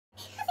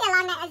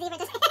zebra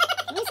just out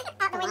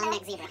the window.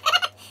 Long-necked zebra.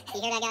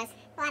 You hear that, guys?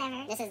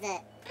 Whatever. This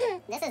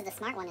is the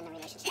smart one in the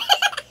relationship.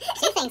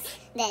 She thinks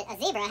that a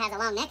zebra has a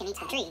long neck and eats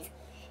the trees.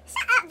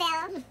 Shut up, Bill. You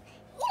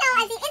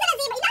know, isn't a zebra?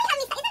 You know how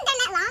many? Isn't them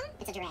that long?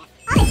 It's a giraffe.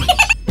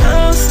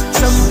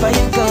 Some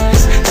fine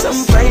guys,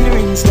 some fine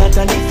rings, not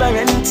a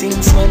different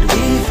things. What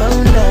we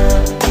found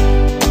out,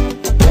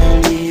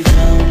 what we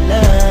found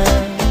out.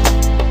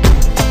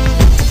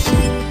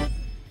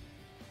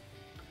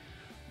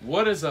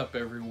 What is up,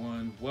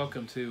 everyone?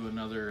 Welcome to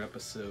another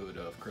episode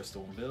of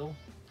Crystal and Bill.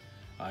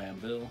 I am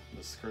Bill.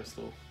 This is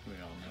Crystal. We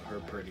all know her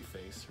pretty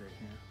face right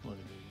here. Look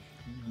at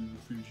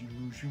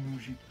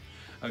this.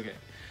 Okay,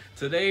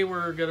 today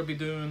we're gonna be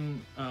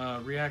doing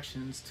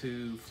reactions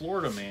to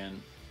Florida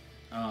Man.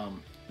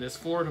 This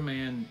Florida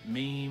Man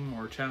meme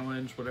or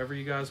challenge, whatever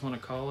you guys want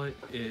to call it,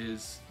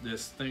 is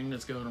this thing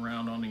that's going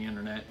around on the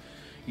internet.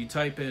 You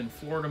type in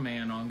Florida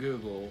Man on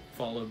Google,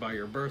 followed by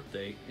your birth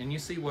date, and you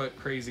see what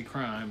crazy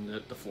crime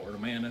that the Florida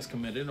Man has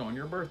committed on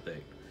your birth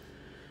date.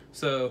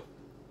 So,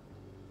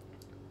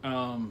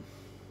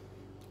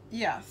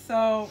 yeah,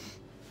 so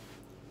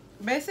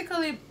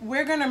basically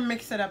we're gonna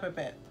mix it up a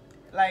bit.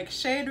 Like,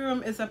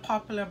 Shaderoom is a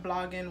popular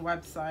blogging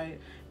website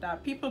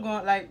that people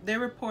go, like, they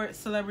report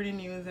celebrity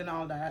news and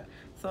all that.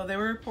 So they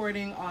were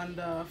reporting on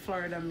the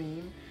Florida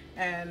meme,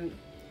 and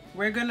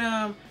we're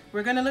gonna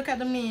look at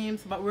the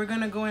memes, but we're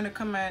gonna go in the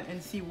comment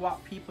and see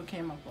what people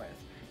came up with,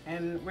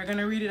 and we're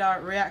gonna read it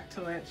out, react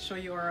to it, show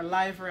you our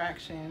live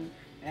reaction,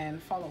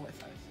 and follow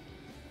with us.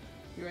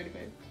 You ready,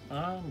 babe?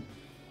 I'm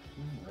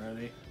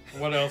ready.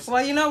 What else?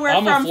 Well, you know, we're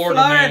I'm from a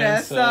Florida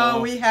man,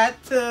 so we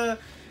had to,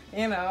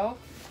 you know,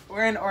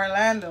 we're in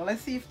Orlando.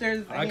 Let's see if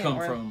there's any. I come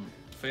from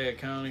Fayette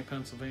County,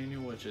 Pennsylvania,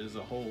 which is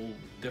a whole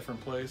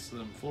different place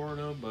than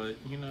Florida, but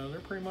you know, they're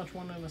pretty much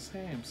one and the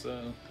same.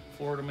 So,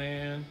 Florida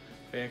Man,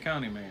 Fayette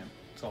County Man,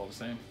 it's all the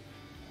same.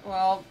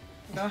 Well,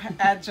 don't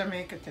add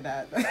Jamaica to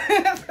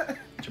that.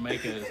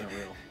 Jamaica isn't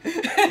real.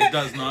 It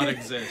does not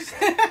exist.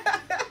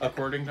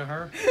 According to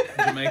her,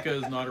 Jamaica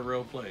is not a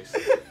real place.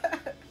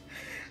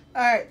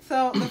 Alright,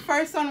 so the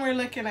first one we're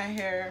looking at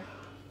here,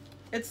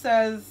 it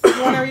says,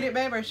 you want to read it,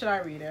 babe, or should I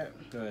read it?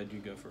 Go ahead, you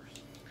go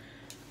first.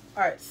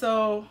 Alright,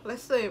 so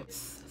let's see.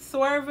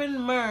 Swervin'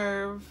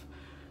 Merv.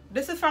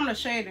 This is from the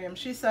Shade Room.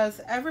 She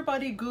says,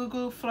 everybody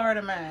Google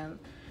Florida Man,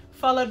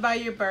 followed by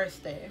your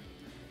birthday.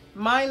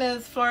 Mine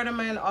is Florida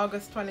Man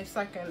August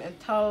 22nd, and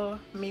tell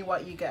me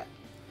what you get.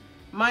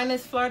 Mine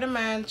is Florida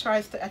Man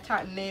tries to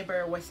attack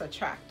neighbor with a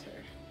tractor.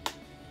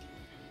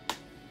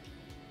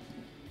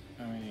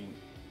 I mean,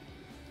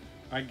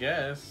 I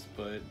guess,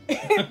 but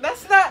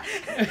That's not.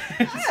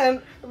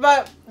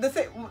 But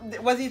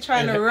was he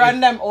trying to run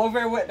them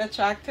over with the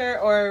tractor,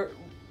 or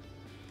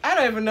I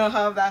don't even know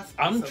how that's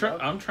possible.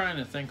 I'm trying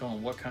to think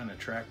on what kind of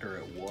tractor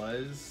it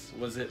was.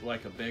 Was it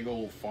like a big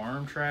old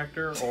farm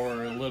tractor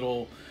or a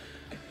little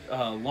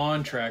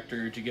lawn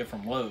tractor that you get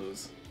from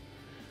Lowe's?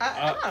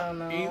 I don't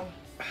know.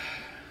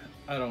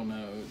 I don't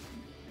know.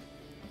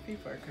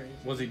 People are crazy.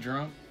 Was he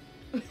drunk?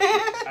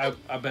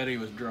 I bet he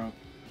was drunk.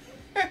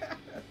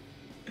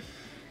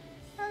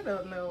 I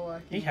don't know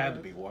what he had to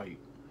be white.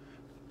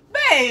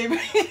 Babe!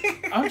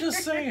 I'm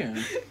just saying.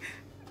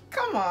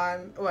 Come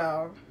on.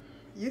 Well,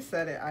 you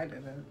said it, I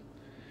didn't.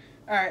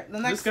 Alright, the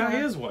next one. This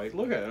guy is white.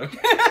 Look at him.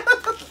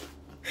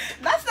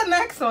 That's the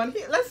next one.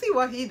 Let's see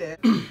what he did.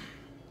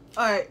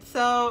 Alright,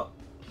 so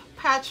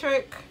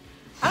Patrick,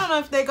 I don't know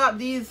if they got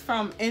these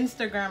from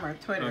Instagram or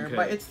Twitter, okay.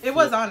 but it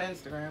was on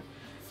Instagram.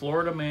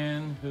 Florida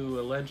man who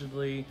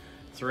allegedly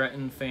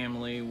threatened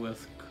family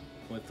with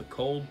the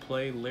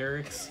Coldplay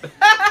lyrics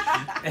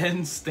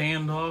and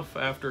standoff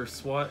after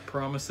SWAT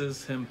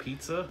promises him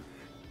pizza.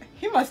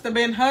 He must have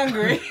been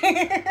hungry.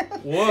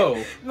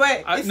 Whoa!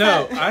 Wait,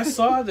 I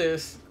saw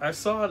this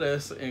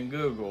in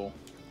Google,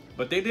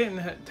 but they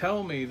didn't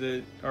tell me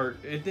that, or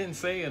it didn't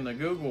say in the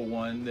Google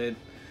one that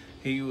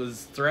he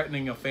was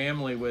threatening a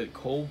family with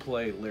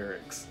Coldplay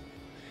lyrics.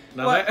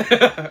 Now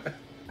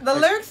the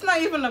lyrics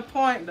not even the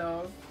point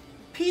though.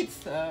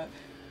 Pizza.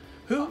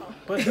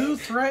 Who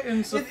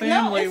threatens a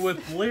family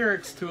with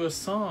lyrics to a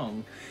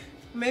song?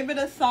 Maybe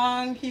the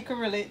song, he could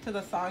relate to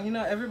the song. You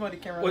know, everybody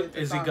can relate to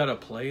the song. Is he gotta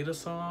play the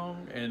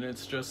song and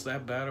it's just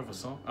that bad of a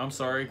song? I'm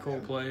sorry,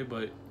 Coldplay,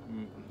 but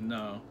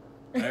no.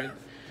 And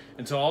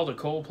to all the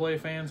Coldplay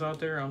fans out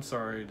there, I'm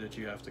sorry that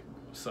you have to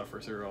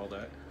suffer through all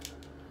that.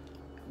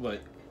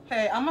 But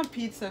hey, I'm a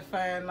pizza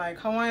fan, like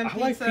Hawaiian pizza.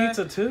 I like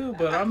pizza too,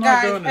 but I'm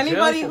not going to jail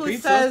for pizza. Anybody who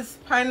says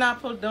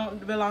pineapple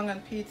don't belong on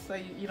pizza,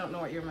 you don't know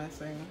what you're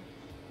missing.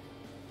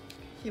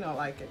 You don't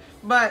like it.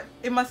 But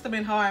it must have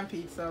been Hawaiian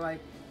pizza, like,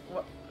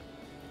 what?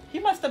 He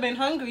must have been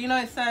hungry. You know,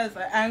 it says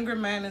an angry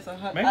man is a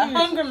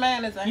hungry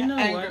man is an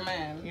angry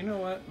man. You know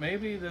what?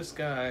 Maybe this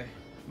guy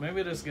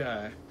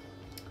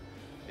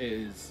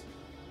is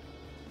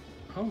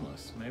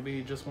homeless. Maybe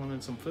he just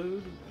wanted some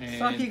food. And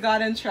so he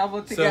got in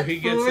trouble to get food. So he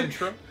gets in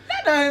trouble.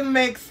 That doesn't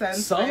make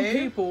sense. Some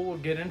people will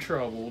get in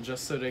trouble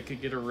just so they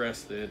could get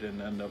arrested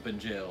and end up in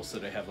jail, so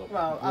they have a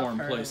warm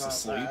place to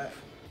sleep.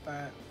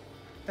 But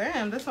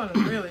damn, this one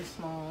is really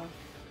small.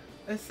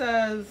 It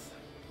says,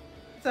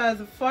 says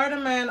Florida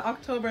man,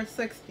 October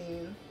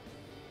 16.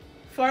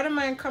 Florida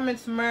man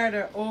commits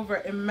murder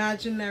over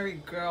imaginary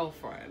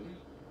girlfriend.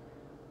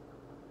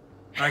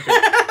 I could,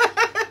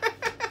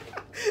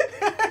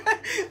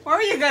 What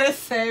were you gonna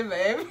say,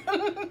 babe?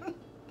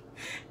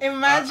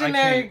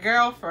 Imaginary can't.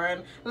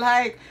 girlfriend.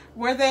 Like,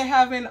 were they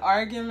having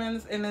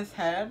arguments in his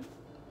head?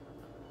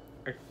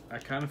 I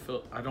kind of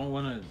feel I don't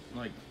want to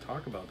like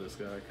talk about this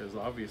guy because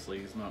obviously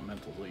he's not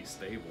mentally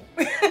stable.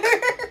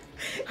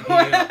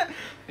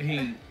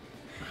 he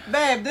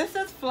Babe, this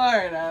is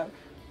Florida.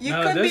 You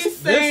No, could be this-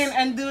 sane this-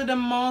 and do the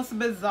most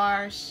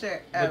bizarre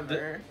shit But the-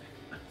 ever.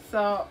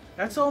 So,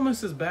 that's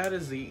almost as bad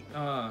as the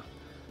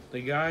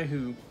guy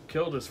who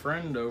killed his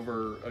friend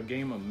over a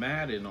game of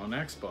Madden on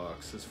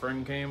Xbox. His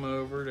friend came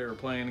over, they were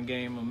playing a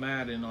game of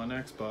Madden on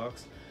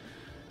Xbox,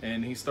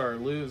 and he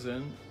started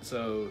losing,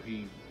 so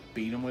he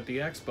beat him with the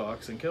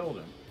Xbox and killed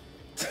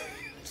him.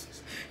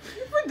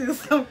 you would do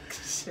some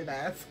shit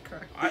ass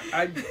crap.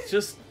 I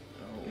just,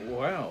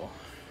 wow.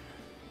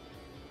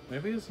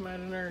 Maybe his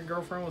imaginary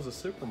girlfriend was a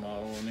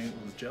supermodel and he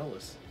was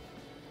jealous.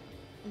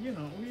 You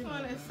know,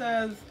 it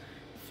says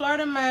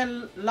Florida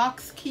man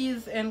locks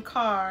keys in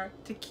car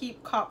to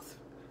keep cops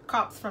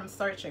from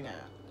searching it.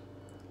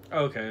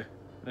 Okay,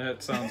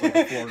 that sounds like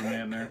a Florida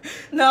man there.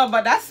 No,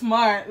 but that's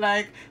smart.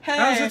 Like, hey,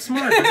 How is it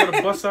smart? You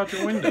gotta bust out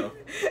your window.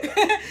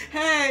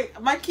 Hey,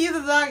 my keys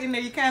is locked in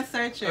there. You can't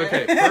search it.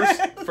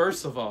 Okay,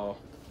 first of all,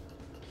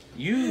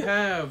 you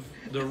have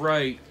the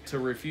right to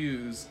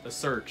refuse a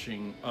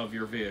searching of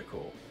your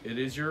vehicle. It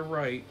is your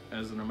right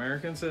as an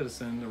American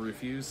citizen to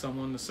refuse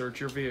someone to search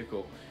your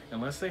vehicle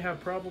unless they have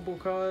probable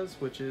cause,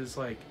 which is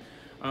like,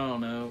 I don't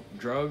know,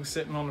 drugs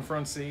sitting on the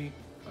front seat,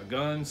 a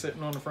gun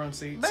sitting on the front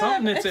seat, Babe,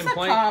 something that's it's in a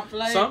plain cop,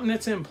 like- something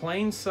that's in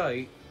plain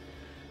sight,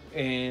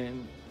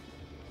 and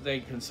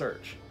they can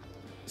search.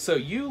 So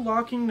you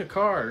locking the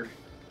car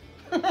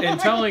and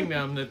telling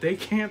them that they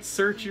can't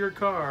search your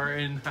car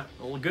and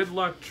good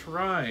luck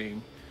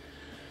trying.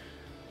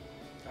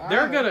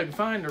 They're gonna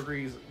find a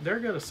reason. They're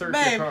gonna search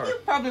Babe, your car. he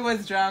probably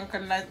was drunk,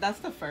 and that's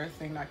the first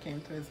thing that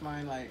came to his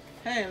mind. Like,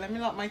 hey, let me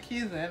lock my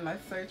keys in.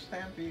 Let's search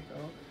damn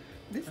vehicle.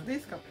 This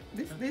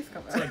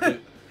come.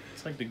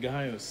 It's like the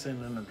guy who was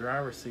sitting in the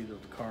driver's seat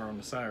of the car on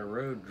the side of the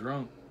road,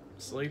 drunk,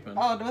 sleeping.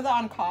 Oh, was it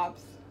on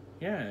cops?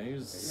 Yeah, he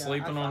was Yeah,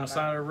 sleeping I on the saw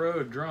side of the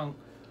road, drunk.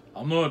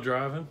 I'm not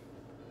driving.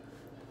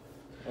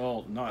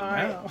 Well, not All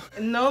now.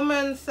 right. No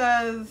man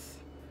says,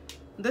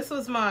 this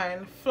was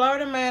mine.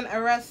 Florida man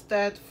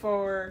arrested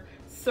for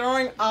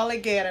throwing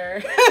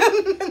alligator.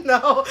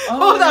 No,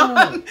 hold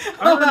on.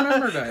 I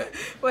remember that.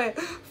 Wait,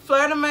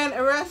 Florida man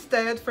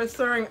arrested for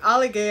throwing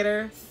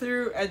alligator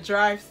through a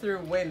drive-through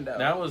window.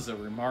 That was a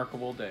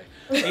remarkable day.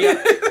 Yeah,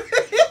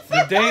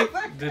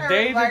 the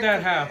day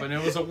that happened,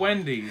 it was a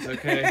Wendy's.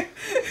 Okay,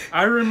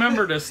 I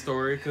remember this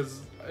story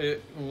because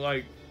it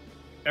like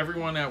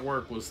everyone at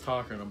work was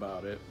talking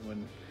about it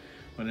when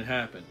it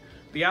happened.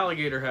 The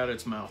alligator had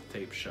its mouth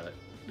taped shut.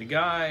 The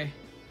guy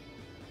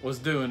was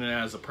doing it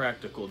as a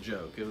practical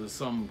joke. It was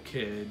some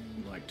kid,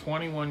 like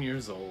 21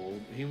 years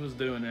old. He was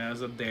doing it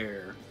as a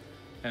dare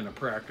and a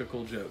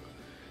practical joke.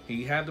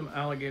 He had the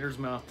alligator's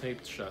mouth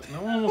taped shut.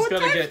 No one was Who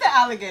gonna tapes get. the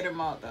alligator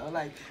mouth though?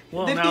 Like,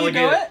 Well, did an he do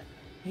alligator- it?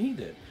 He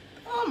did.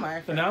 Oh my!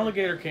 An friend.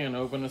 alligator can't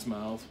open its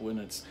mouth when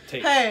it's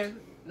taped. Hey,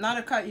 not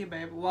to cut you,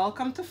 babe.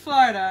 Welcome to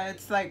Florida.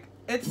 It's like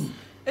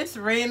it's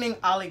raining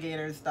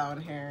alligators down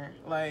here.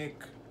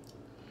 Like,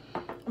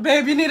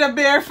 babe, you need a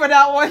beer for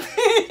that one.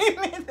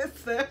 You need a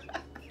sip.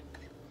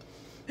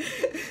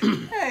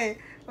 Hey,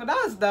 well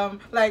that was dumb.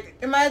 Like,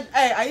 imagine.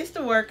 Hey, I used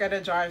to work at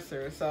a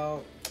drive-thru,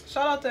 so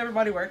shout out to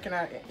everybody working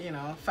at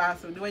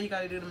fast food. Do what you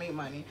gotta do to make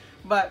money.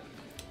 But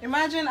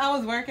imagine I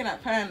was working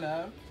at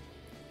Panda.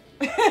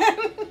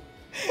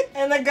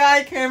 And the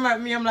guy came at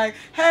me. I'm like,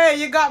 hey,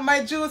 you got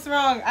my juice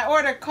wrong. I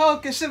ordered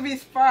Coke. It should be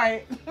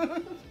Sprite.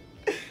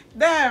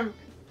 Damn.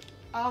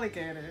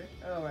 Alligator.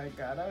 Oh my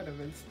god, that would have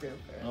been stupid.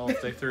 Well,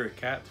 if they threw a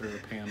cat through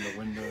a panda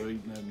window,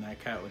 then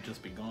that cat would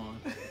just be gone.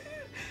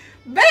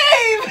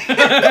 Babe!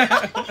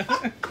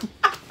 I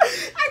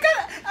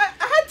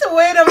had to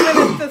wait a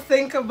minute to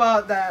think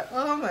about that.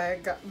 Oh my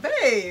god.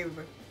 Babe.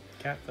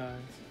 Cat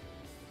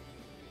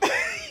thighs.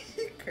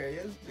 You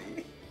crazy.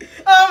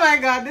 Oh my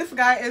god, this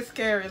guy is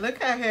scary.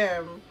 Look at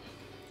him.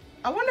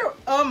 I wonder,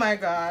 oh my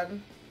god.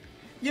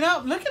 You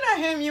know, looking at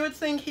him, you would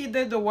think he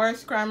did the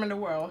worst crime in the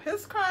world.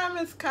 His crime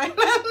is kind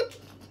of...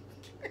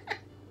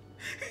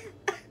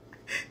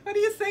 What do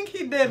you think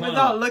he did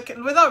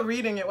without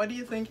reading it? What do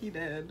you think he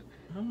did?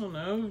 I don't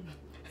know.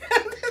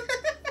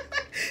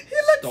 He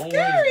looks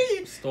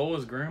scary. Stole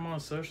his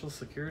grandma's social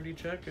security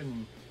check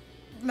and...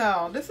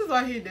 No, this is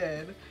what he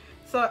did.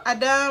 So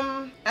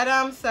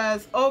Adam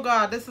says, oh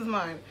god, this is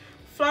mine.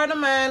 Florida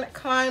man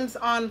climbs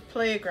on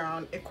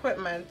playground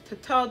equipment to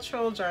tell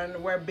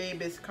children where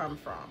babies come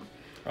from.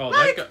 Oh,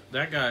 Like-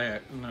 that guy,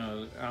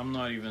 no, I'm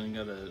not even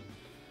gonna,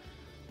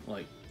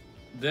 like,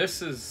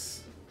 this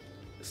is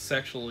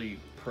sexually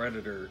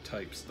predator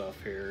type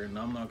stuff here, and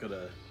I'm not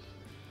gonna,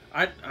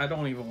 I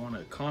don't even want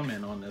to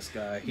comment on this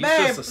guy. He's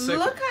Babe, just a sick...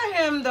 look at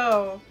him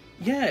though.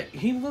 Yeah,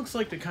 he looks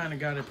like the kind of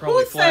guy that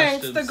probably Who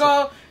flashed thinks to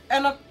go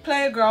in a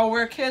playground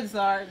where kids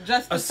are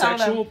just to a tell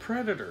sexual them?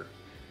 predator.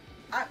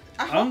 I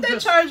hope they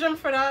charge him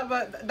for that,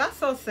 but that's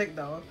so sick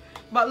though.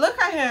 But look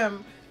at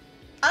him.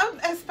 I'm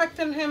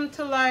expecting him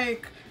to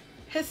like,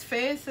 his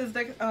face is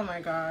like, oh my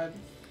god.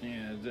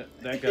 Yeah,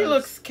 that guy. He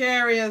looks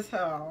scary as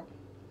hell.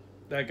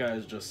 That guy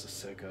is just a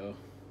sicko.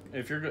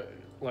 If you're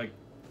like,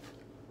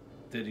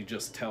 did he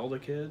just tell the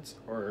kids,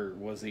 or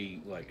was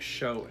he like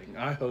showing?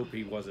 I hope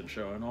he wasn't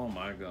showing. Oh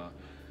my god.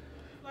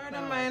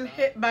 Florida man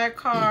hit by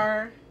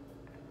car.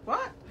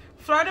 What?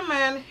 Florida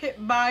man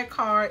hit by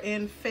car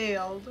and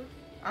failed.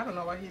 I don't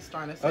know what he's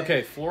trying to say.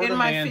 Okay, Florida in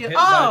my man hit by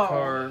oh,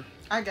 car.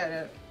 I get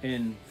it.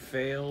 And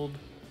failed.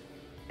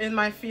 In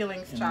my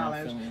feelings In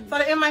challenge. my feelings.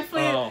 So in my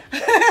feelings.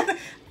 Oh.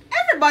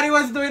 Everybody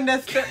was doing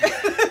this.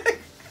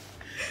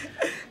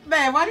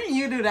 Man, why didn't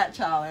you do that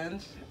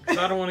challenge? I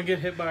don't want to get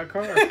hit by a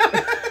car.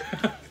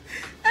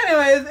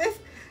 Anyways, it's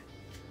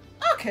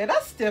okay.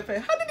 That's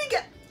stupid. How did he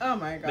get? Oh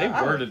my god. They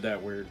worded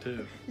that weird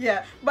too.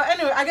 Yeah, but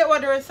anyway, I get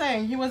what they were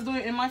saying. He was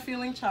doing in my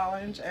feeling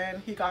challenge,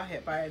 and he got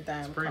hit by a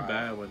damn. It's pretty car.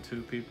 bad when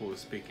two people who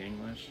speak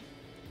English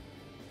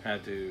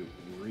had to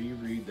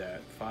reread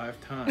that 5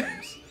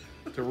 times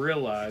to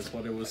realize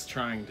what it was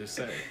trying to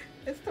say.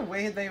 It's the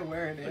way they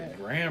word The it.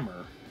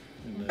 grammar.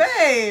 In this.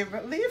 Babe,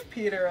 leave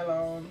Peter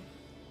alone.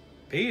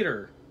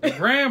 Peter, the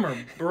grammar,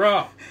 bro.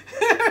 Alright,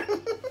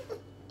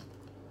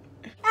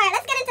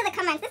 let's get into the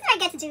comments. This is where it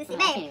gets juicy, I babe.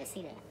 can't even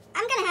see that.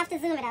 I'm gonna have to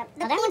zoom it up.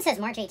 Oh, that one says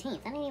March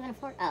 18th. That ain't even a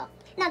four. Oh.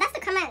 No, that's the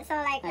comment, so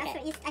like, that's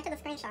Okay. what I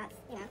took the screenshots,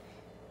 you know.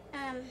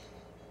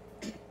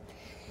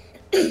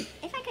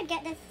 If I could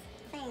get this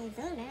thing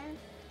zoomed in.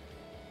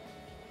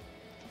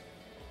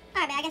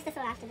 Alright, babe, I guess this is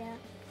what I have to do.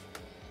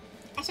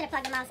 I should have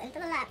plugged the mouse into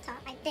the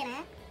laptop. I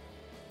didn't.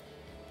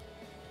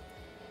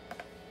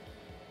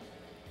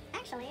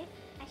 Actually,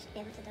 I should be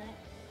able to do it.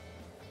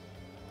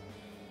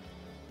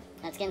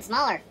 That's getting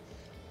smaller.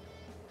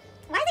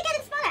 Why is it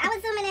getting smaller? I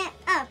was zooming it.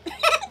 Oh.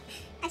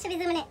 I should be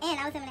zooming it in.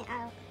 I was zooming it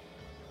out.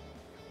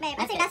 Babe,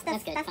 I think good.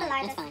 that's good. the Fine.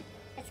 largest. That's fine.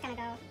 It's gonna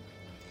go.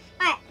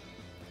 Alright.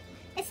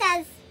 It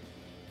says,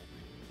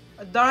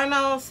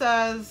 Darnell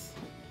says,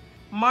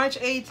 March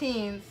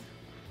 18th,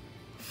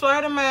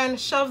 Florida man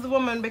shoves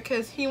woman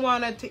because he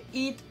wanted to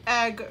eat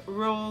egg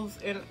rolls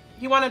in.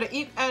 He wanted to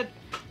eat egg.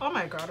 Oh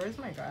my god, where's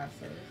my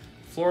glasses?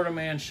 Florida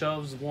man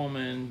shoves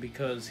woman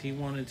because he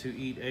wanted to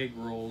eat egg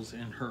rolls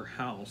in her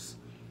house.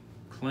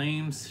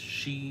 Claims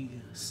she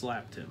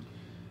slapped him.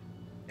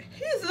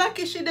 He's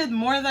lucky she did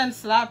more than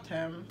slapped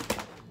him.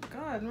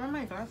 God, where are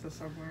my glasses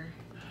somewhere?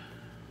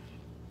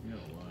 You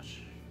gotta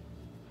wash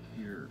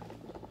your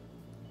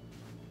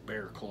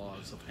bare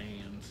claws of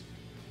hands.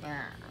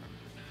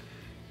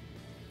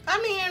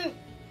 I mean,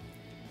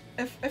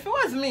 if it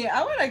was me,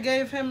 I would have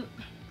gave him.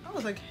 I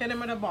was like, hit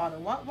him with a bottle.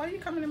 Why are you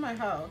coming in my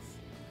house?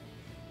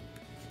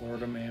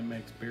 Florida man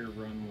makes beer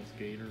run with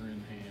gator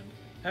in hand.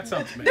 That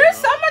sounds made There's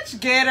up. so much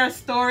gator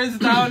stories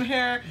down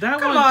here. That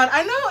Come one- on,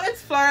 I know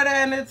it's Florida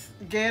and it's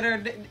gator.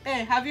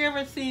 Hey, have you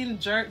ever seen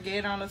jerk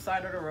gator on the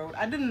side of the road?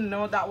 I didn't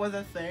know that was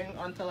a thing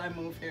until I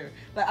moved here.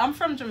 Like, I'm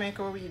from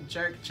Jamaica where we eat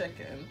jerk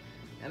chicken,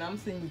 and I'm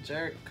seeing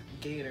jerk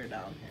gator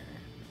down here.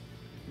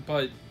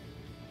 But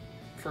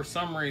for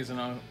some reason,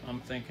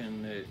 I'm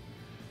thinking that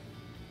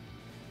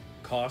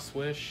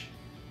Coswish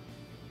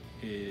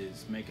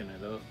is making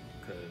it up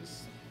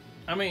because,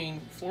 I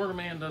mean, Florida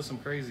man does some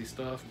crazy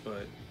stuff,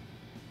 but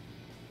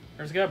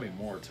there's got to be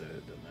more to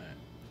it than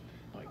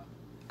that. Like,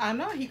 I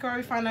know, he can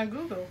already find on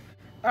Google.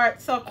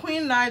 Alright, so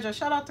Queen Niger,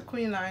 shout out to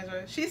Queen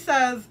Niger. She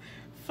says,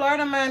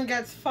 Florida man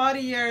gets 40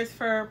 years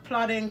for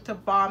plotting to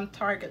bomb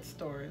Target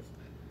stores.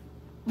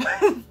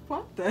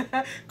 What the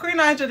heck? Queen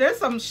Niger, there's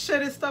some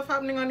shitty stuff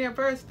happening on your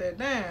birthday.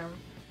 Damn.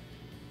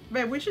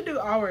 Babe, we should do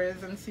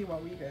ours and see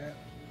what we get.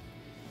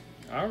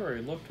 I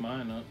already looked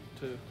mine up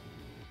too.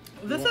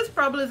 This is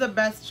probably the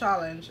best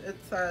challenge. It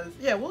says,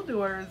 yeah, we'll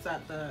do ours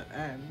at the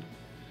end.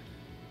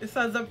 It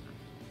says the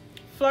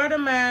Florida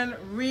man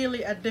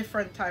really a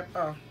different type.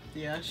 Oh,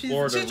 yeah, she's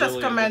just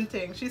really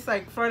commenting. She's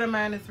like, Florida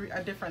man is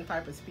a different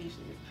type of species.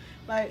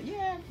 Like,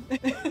 yeah.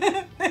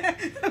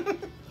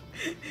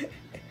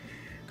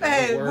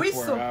 Hey, Go to we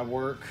work so where I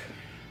work,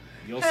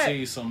 you'll Hey.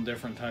 see some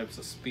different types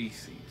of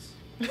species.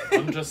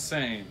 I'm just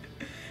saying.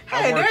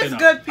 Hey, there's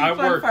good people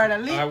in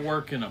Florida. I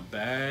work in a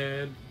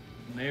bad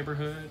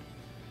neighborhood,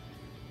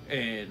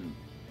 and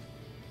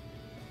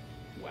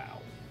wow.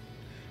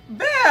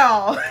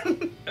 Bill.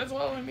 That's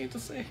all I need to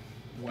say.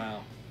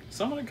 Wow.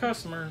 Some of the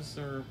customers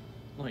are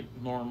like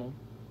normal.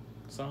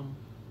 Some,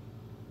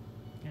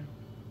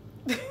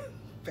 yeah.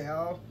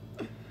 Bill.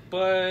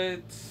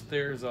 But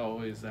there's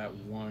always that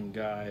one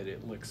guy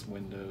that licks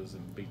windows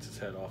and beats his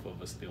head off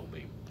of a steel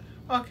beam.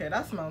 Okay,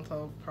 that's a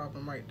mental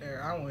problem right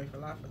there. I won't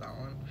even laugh at that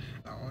one.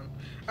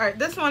 Alright,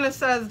 this one it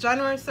says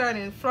January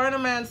 13th, Florida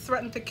man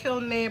threatened to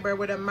kill neighbor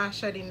with a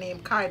machete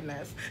named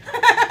Kindness.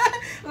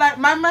 Like,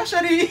 my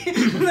machete,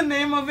 the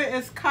name of it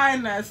is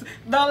Kindness.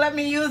 Don't let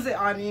me use it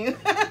on you.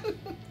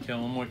 Kill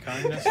him with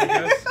kindness, I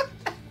guess.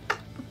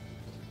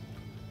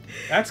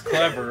 That's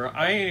clever.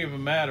 I ain't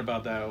even mad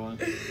about that one.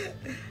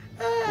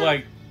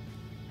 Like,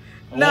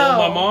 No.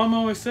 well, my mom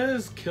always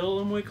says, kill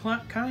him with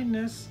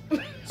kindness.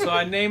 So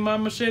I named my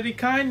machete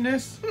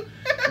Kindness.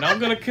 And I'm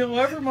going to kill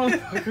every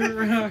motherfucker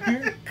around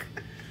here.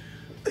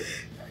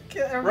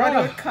 Kill everybody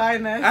Bruh. with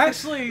kindness.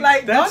 Actually,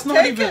 Like, that's don't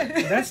not take even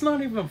it. that's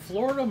not even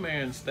Florida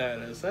man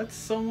status. That's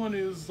someone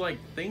who's like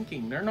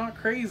thinking. They're not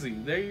crazy.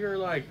 They're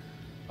like,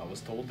 I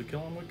was told to kill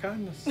him with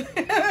kindness.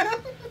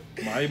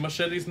 My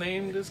machete's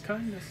named is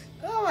Kindness.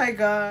 Oh my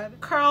God.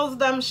 Curls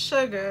them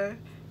sugar.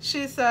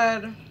 She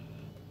said,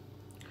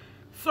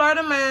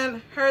 Florida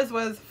man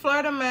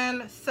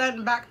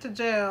sent back to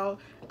jail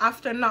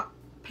after not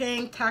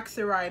paying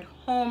taxi ride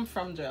home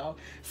from jail.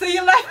 So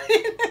you like,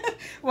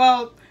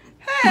 well,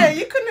 hey,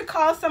 you couldn't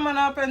call someone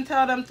up and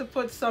tell them to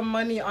put some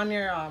money on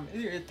your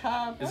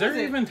tab. Is there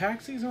even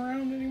taxis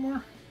around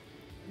anymore?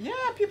 Yeah,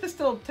 people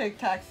still take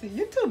taxi.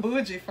 You're too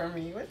bougie for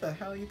me. What the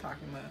hell are you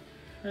talking about?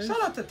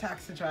 Shout out to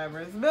taxi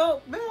drivers.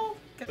 Bill.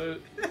 So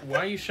why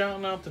are you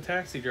shouting out the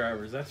taxi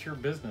drivers? That's your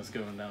business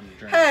going down the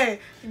drain. Hey,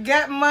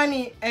 get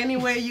money any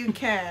way you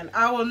can.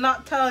 I will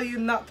not tell you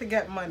not to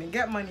get money.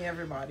 Get money,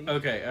 everybody.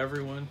 Okay,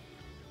 everyone,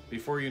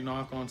 before you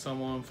knock on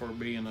someone for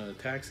being a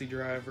taxi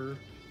driver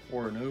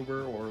or an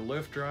Uber or a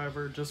Lyft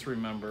driver, just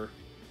remember,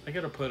 they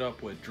gotta put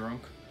up with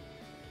drunk,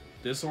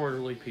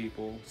 disorderly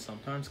people,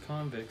 sometimes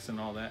convicts and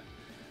all that,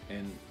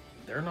 and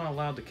they're not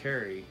allowed to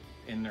carry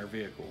in their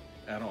vehicle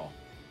at all.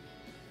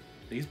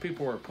 These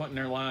people are putting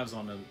their lives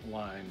on the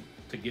line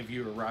to give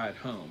you a ride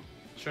home.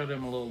 Show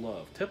them a little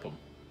love. Tip them.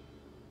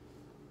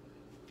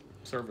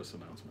 Service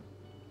announcement.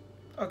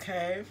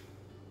 Okay.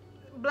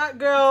 Black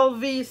Girl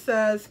V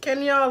says,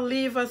 can y'all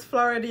leave us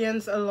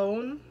Floridians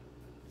alone?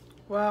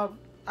 Well,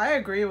 I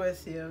agree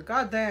with you.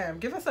 God damn,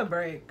 give us a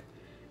break.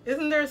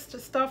 Isn't there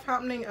stuff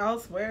happening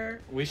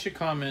elsewhere? We should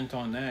comment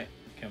on that.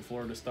 Can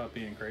Florida stop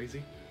being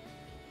crazy?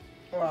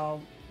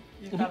 Well,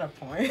 you got a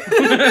point.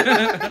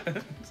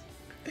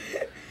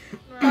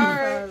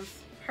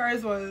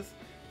 Hers was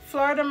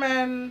Florida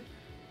man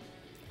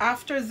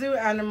after zoo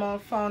animal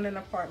found in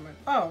apartment.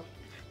 Oh,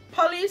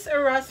 police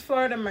arrest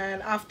Florida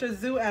man after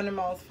zoo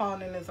animals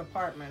found in his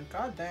apartment.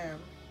 God damn.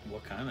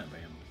 What kind of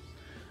animal?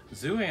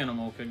 Zoo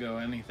animal could go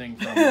anything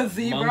from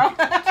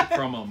Zebra.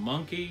 from a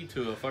monkey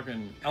to a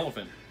fucking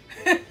elephant.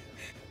 I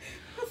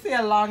see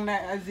a long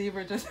neck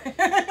zebra just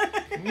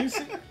You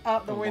see?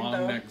 out the A window.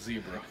 long neck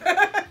zebra.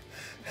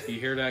 You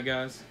hear that,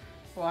 guys?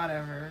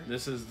 Whatever.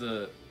 This is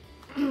the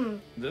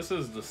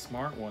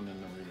smart one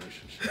in the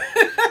relationship.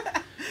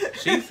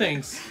 She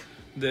thinks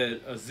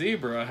that a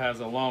zebra has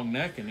a long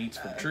neck and eats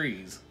from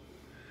trees.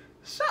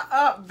 Shut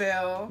up,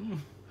 Bill.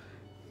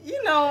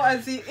 You know,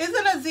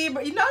 isn't a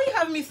zebra? You know, you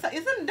have me.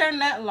 Isn't their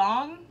neck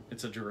long?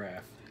 It's a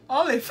giraffe.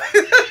 Holy.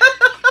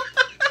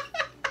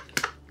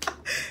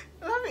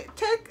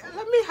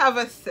 Let me have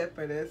a sip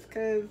of this,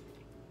 cause.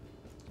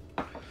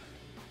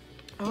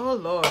 Oh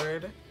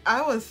Lord,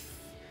 I was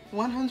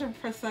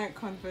 100%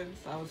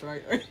 convinced I was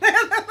right.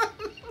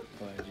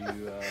 Glad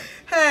you.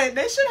 Hey,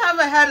 they should have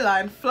a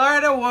headline: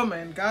 Florida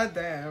woman.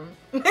 Goddamn.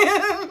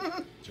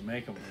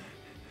 Jamaican woman.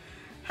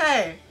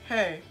 Hey.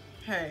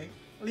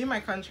 Leave my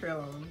country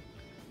alone.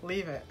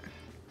 Leave it.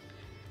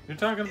 You're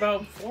talking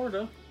about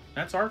Florida.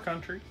 That's our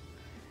country.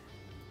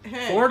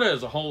 Hey. Florida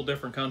is a whole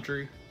different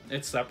country.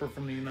 It's separate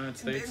from the United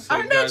States. So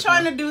Aren't they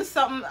trying to do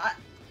something?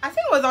 I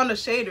think it was on the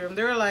Shaderoom.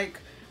 They were like,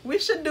 we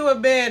should do a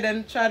bid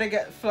and try to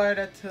get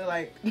Florida to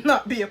like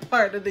not be a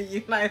part of the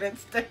United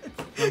States.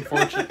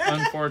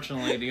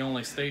 Unfortunately, the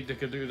only state that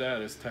could do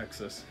that is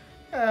Texas.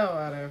 Oh,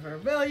 whatever.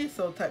 Bill, you're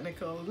so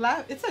technical.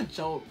 It's a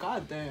joke.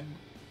 God damn.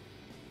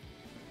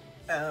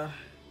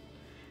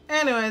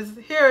 Anyways,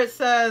 here it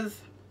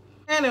says,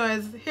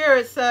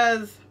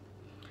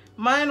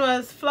 mine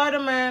was Florida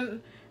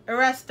man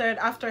arrested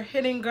after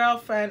hitting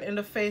girlfriend in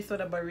the face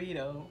with a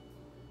burrito.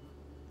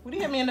 What do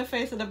you hit me in the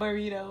face with a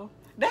burrito?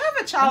 They have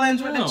a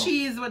challenge with the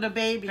cheese with a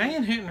baby. I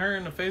ain't hitting her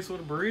in the face with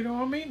a burrito.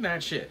 I'm eating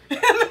that shit.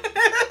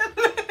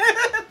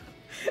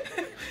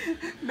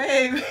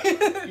 Babe.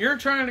 You're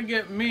trying to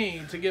get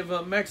me to give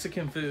up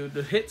Mexican food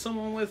to hit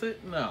someone with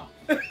it? No.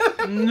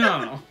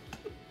 No.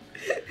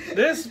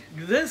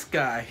 This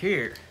guy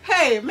here.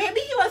 Hey, maybe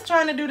he was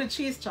trying to do the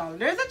cheese challenge.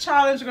 There's a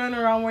challenge going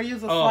around where you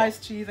use a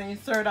sliced cheese and you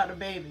serve out the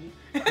baby.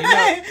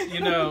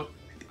 You know,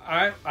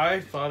 I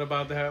thought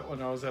about that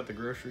when I was at the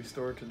grocery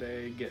store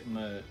today, getting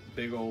a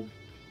big old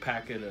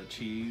packet of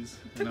cheese.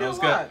 To And do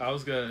I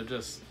was gonna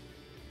just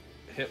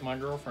hit my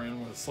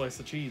girlfriend with a slice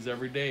of cheese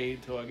every day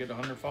until I get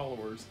 100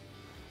 followers.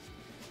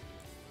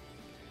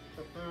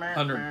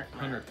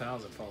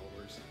 100,000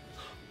 followers.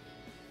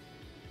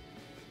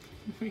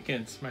 We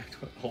can smack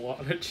with a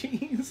lot of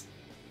cheese.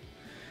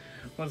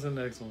 What's the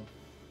next one?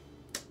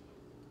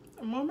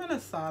 A moment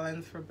of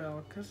silence for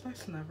Bill, because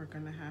that's never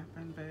gonna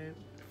happen, babe.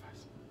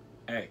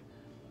 Hey,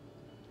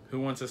 who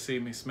wants to see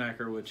me smack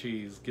her with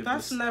cheese? Give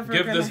That's this never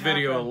give gonna this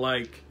video happen. a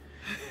like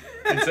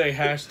and say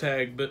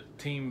hashtag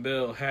Team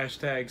Bill,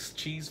 hashtag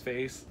cheese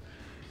face.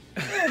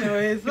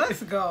 Anyways,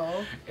 let's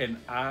go. And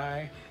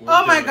I will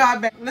Oh do my it.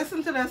 God, babe.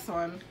 Listen to this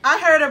one. I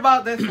heard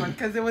about this one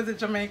because it was a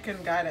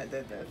Jamaican guy that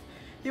did this.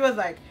 He was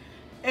like,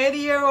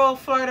 80-year-old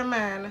Florida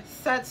man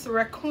sets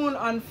raccoon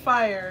on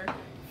fire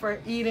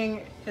for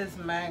eating his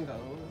mangoes.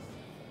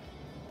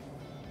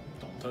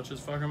 Don't touch his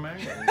fucking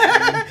mango.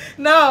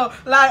 No,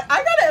 like,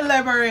 I gotta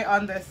elaborate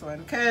on this one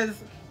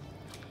because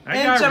That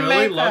in guy Jamaica,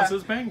 really loves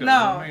his mango. no,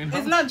 I mean,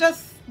 it's not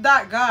just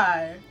that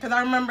guy. Because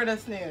I remember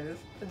this news.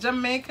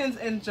 Jamaicans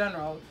in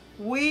general,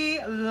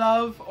 we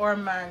love our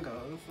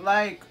mangoes.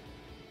 Like,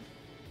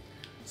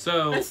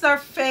 So it's our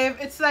fave.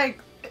 It's like,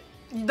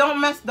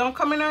 don't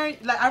come in our,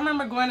 like, I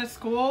remember going to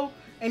school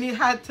and you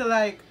had to,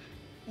 like,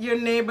 your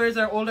neighbors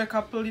or older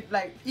couple,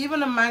 like, even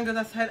the mango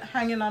that's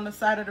hanging on the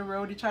side of the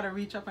road, you try to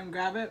reach up and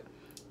grab it.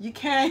 You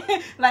can't,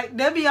 like,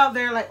 they'll be out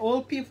there, like,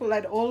 old people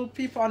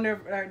on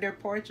their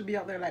porch will be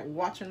out there, like,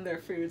 watching their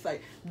fruits.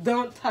 Like,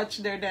 don't touch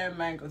their damn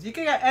mangoes. You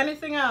can get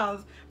anything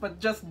else, but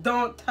just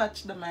don't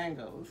touch the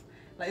mangoes.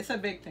 Like, it's a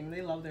big thing.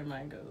 They love their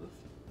mangoes.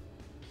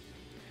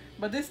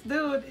 But this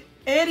dude,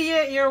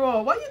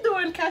 88-year-old, what you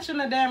doing catching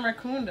a damn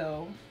raccoon,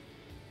 though?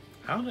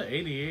 how did an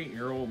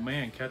 88-year-old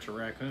man catch a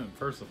raccoon?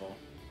 First of all.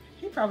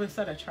 He probably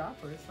set a trap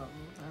or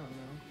something. I don't know.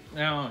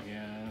 Oh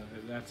yeah,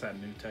 that's that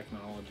new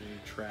technology.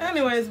 Traps.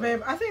 Anyways,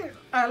 babe, I think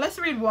let's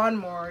read one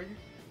more.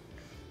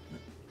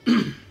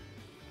 Florida,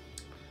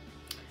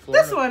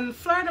 This one,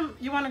 Florida.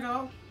 You want to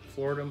go?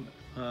 Florida.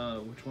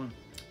 Which one?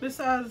 This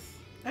says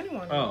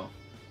anyone. Oh,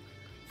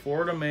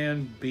 Florida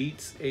man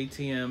beats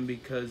ATM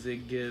because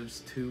it gave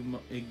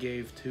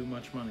too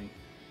much money.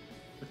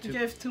 You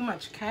gave too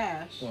much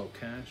cash. Whoa,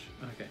 cash.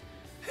 Okay.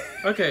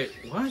 Okay.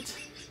 What?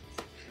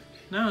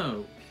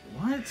 No.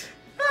 What?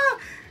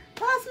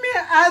 Pass me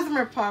an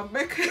asthma pump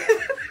because.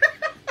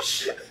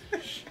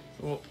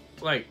 Well,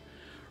 like,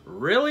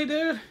 really,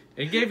 dude?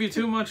 It gave you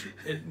too much.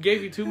 It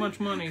gave you too much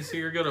money, so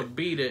you're gonna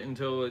beat it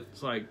until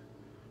it's like,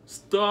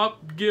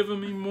 stop giving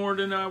me more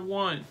than I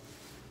want.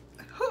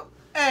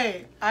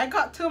 Hey, I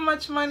got too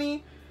much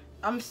money.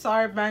 I'm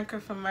sorry, Bank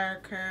of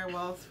America,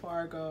 Wells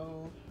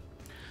Fargo,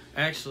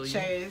 Actually,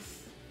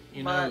 Chase.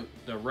 you know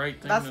the right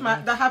thing. That's to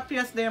do? the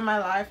happiest day of my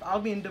life. I'll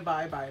be in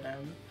Dubai by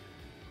then.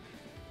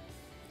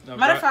 The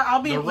Matter of right- fact,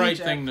 I'll be the in right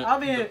Egypt. thing to- I'll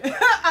be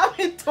I'll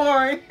be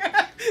touring.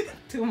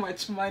 Too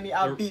much money.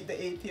 I'll The- beat the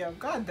ATM.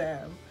 God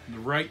damn. The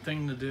right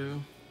thing to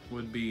do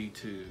would be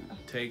to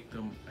take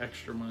the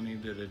extra money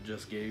that it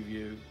just gave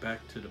you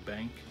back to the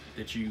bank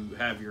that you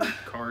have your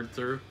card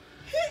through.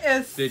 He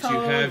is That so you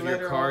have literal.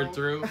 your card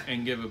through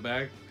and give it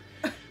back.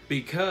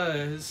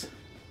 Because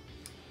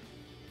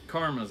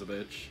karma's a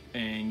bitch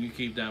and you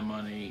keep that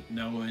money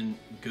knowing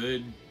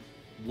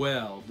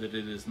well that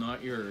it is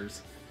not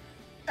yours.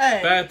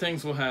 Hey, Bad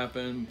things will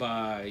happen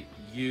by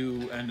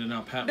you ending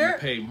up having to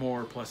pay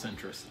more plus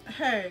interest.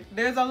 hey,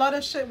 there's a lot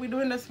of shit we do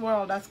in this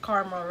world that's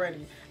karma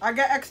already. I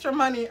get extra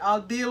money, I'll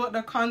deal with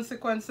the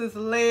consequences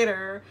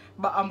later,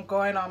 but I'm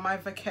going on my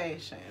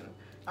vacation.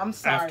 I'm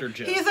sorry. After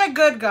jail. He's a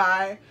good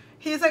guy.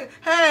 He's like,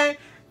 hey,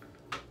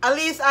 at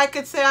least I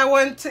could say I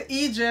went to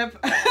Egypt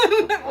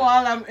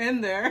while I'm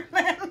in there.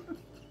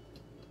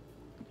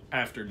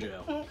 After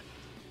jail.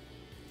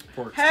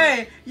 Pork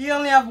Hey, you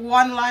only have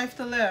one life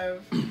to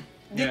live. You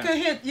Yeah. could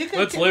hit. You could.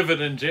 Let's live it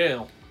in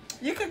jail.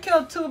 You could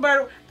kill two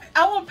birds.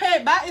 I won't pay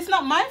it back. It's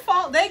not my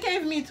fault. They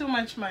gave me too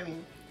much money.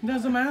 It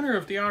doesn't matter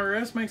if the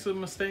IRS makes a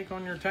mistake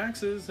on your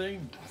taxes. They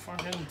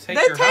fucking take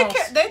They your take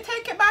house. it. They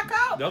take it back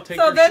out. They'll take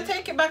so your they shit.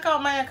 take it back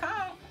out my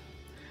account.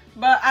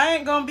 But I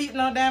ain't gonna beat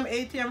no damn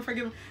ATM for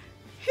giving.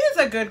 He's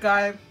a good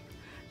guy.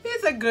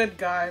 He's a good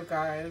guy,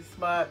 guys.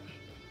 But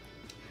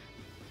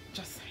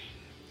just saying.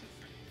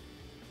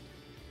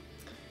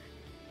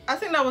 I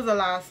think that was the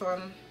last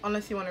one.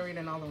 Unless you want to read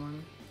another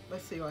one.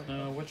 Let's see what.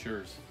 What's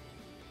yours?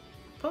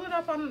 Pull it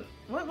up on.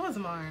 What was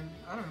mine?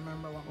 I don't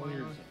remember what Well, mine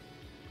yours.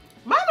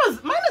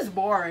 was. Mine is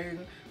boring.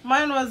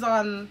 Mine was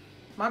on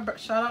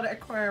shout out to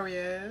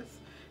Aquarius.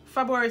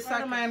 February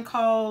 2nd, man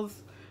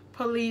calls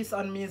police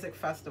on music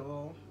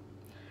festival.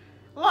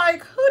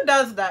 Like, who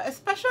does that?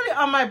 Especially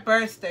on my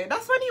birthday.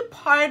 That's when you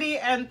party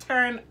and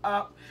turn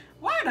up.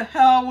 Why the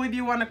hell would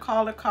you want to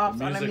call the cops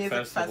on a music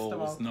festival?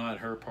 was not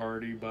her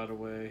party, by the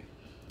way.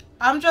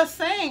 I'm just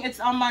saying, it's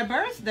on my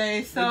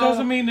birthday, so... It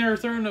doesn't mean they're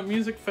throwing a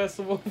music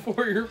festival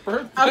for your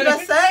birthday. I'm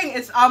just saying,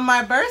 it's on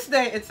my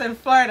birthday. It's in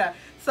Florida.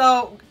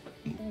 So,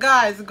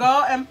 guys,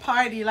 go and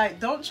party. Like,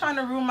 don't try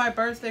to ruin my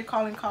birthday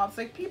calling cops.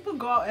 Like, people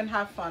go out and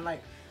have fun.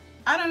 Like,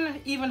 I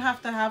don't even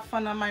have to have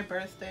fun on my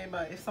birthday,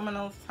 but if someone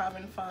else is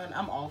having fun,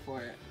 I'm all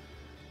for it.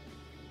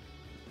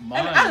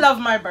 Mine, And I love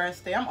my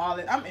birthday.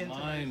 I'm into it.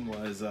 Mine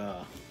was,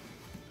 Oh,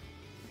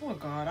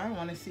 God, I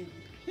want to see...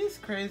 He's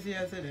crazy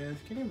as it is.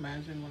 Can you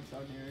imagine what's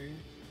on here?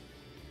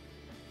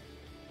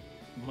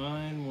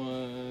 Mine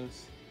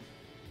was...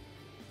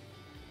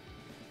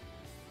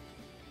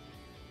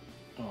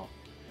 Oh.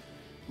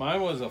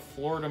 Mine was a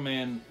Florida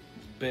man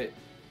bit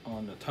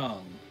on the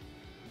tongue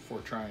for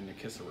trying to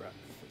kiss a rat.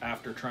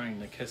 After trying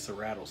to kiss a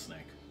rattlesnake.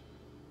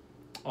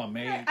 On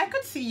May... I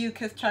could see you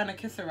trying to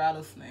kiss a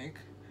rattlesnake.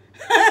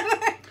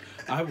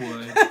 I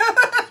would.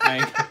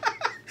 I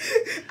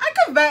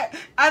could bet.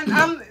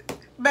 I'm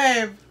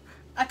babe.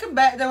 I could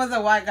bet there was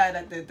a white guy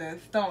that did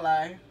this. Don't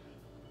lie.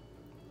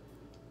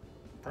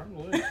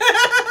 Probably.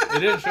 It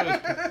didn't show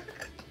his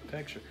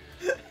picture.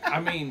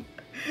 I mean,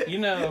 you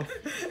know.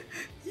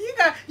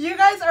 You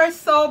guys are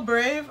so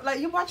brave. Like,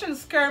 you watching a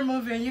scary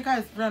movie and you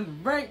guys run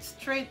right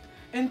straight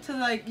into,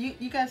 like,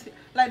 you guys,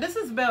 like, this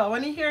is Bill.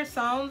 When he hears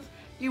sounds,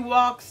 you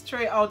walk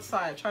straight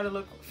outside, try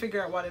to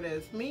figure out what it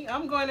is. Me,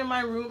 I'm going in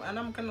my room and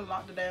I'm gonna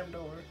lock the damn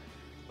door.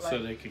 Like, so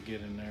they could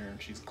get in there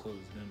and she's closed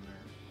in there.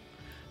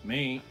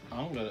 Me,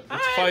 I'm gonna. It's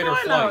I fight or ain't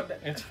going flight. out.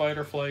 It's fight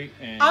or flight,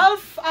 and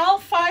I'll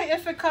fight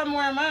if it come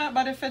where I'm at,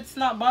 but if it's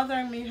not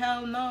bothering me,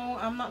 hell no,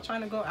 I'm not trying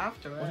to go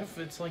after it. what if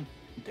it's like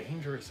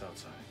dangerous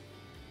outside?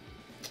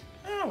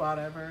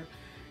 Whatever.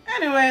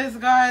 Anyways,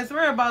 guys,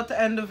 we're about to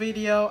end the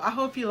video. I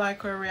hope you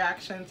like our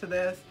reaction to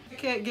this.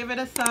 Okay, give it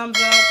a thumbs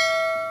up.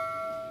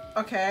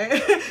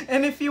 Okay.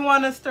 And if you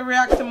want us to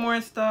react to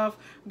more stuff,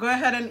 go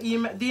ahead and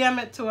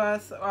DM it to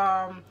us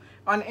on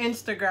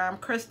Instagram,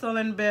 Crystal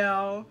and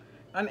Bill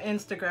on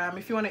Instagram.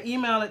 If you want to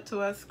email it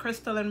to us,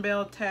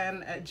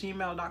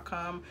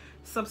 crystalandbill10@gmail.com.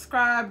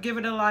 Subscribe, give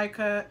it a like.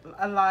 Oh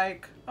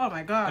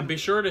my god. And be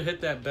sure to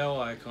hit that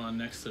bell icon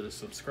next to the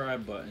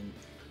subscribe button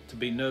to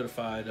be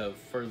notified of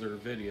further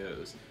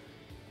videos,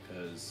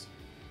 because,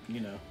 you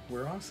know,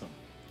 we're awesome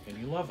and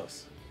you love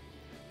us.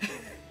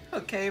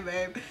 Okay,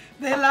 babe.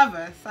 They love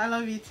us. I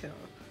love you too.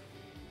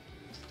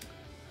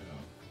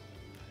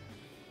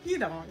 You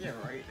don't. You're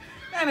right.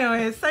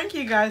 Anyways, thank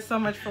you guys so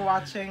much for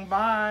watching.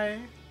 Bye.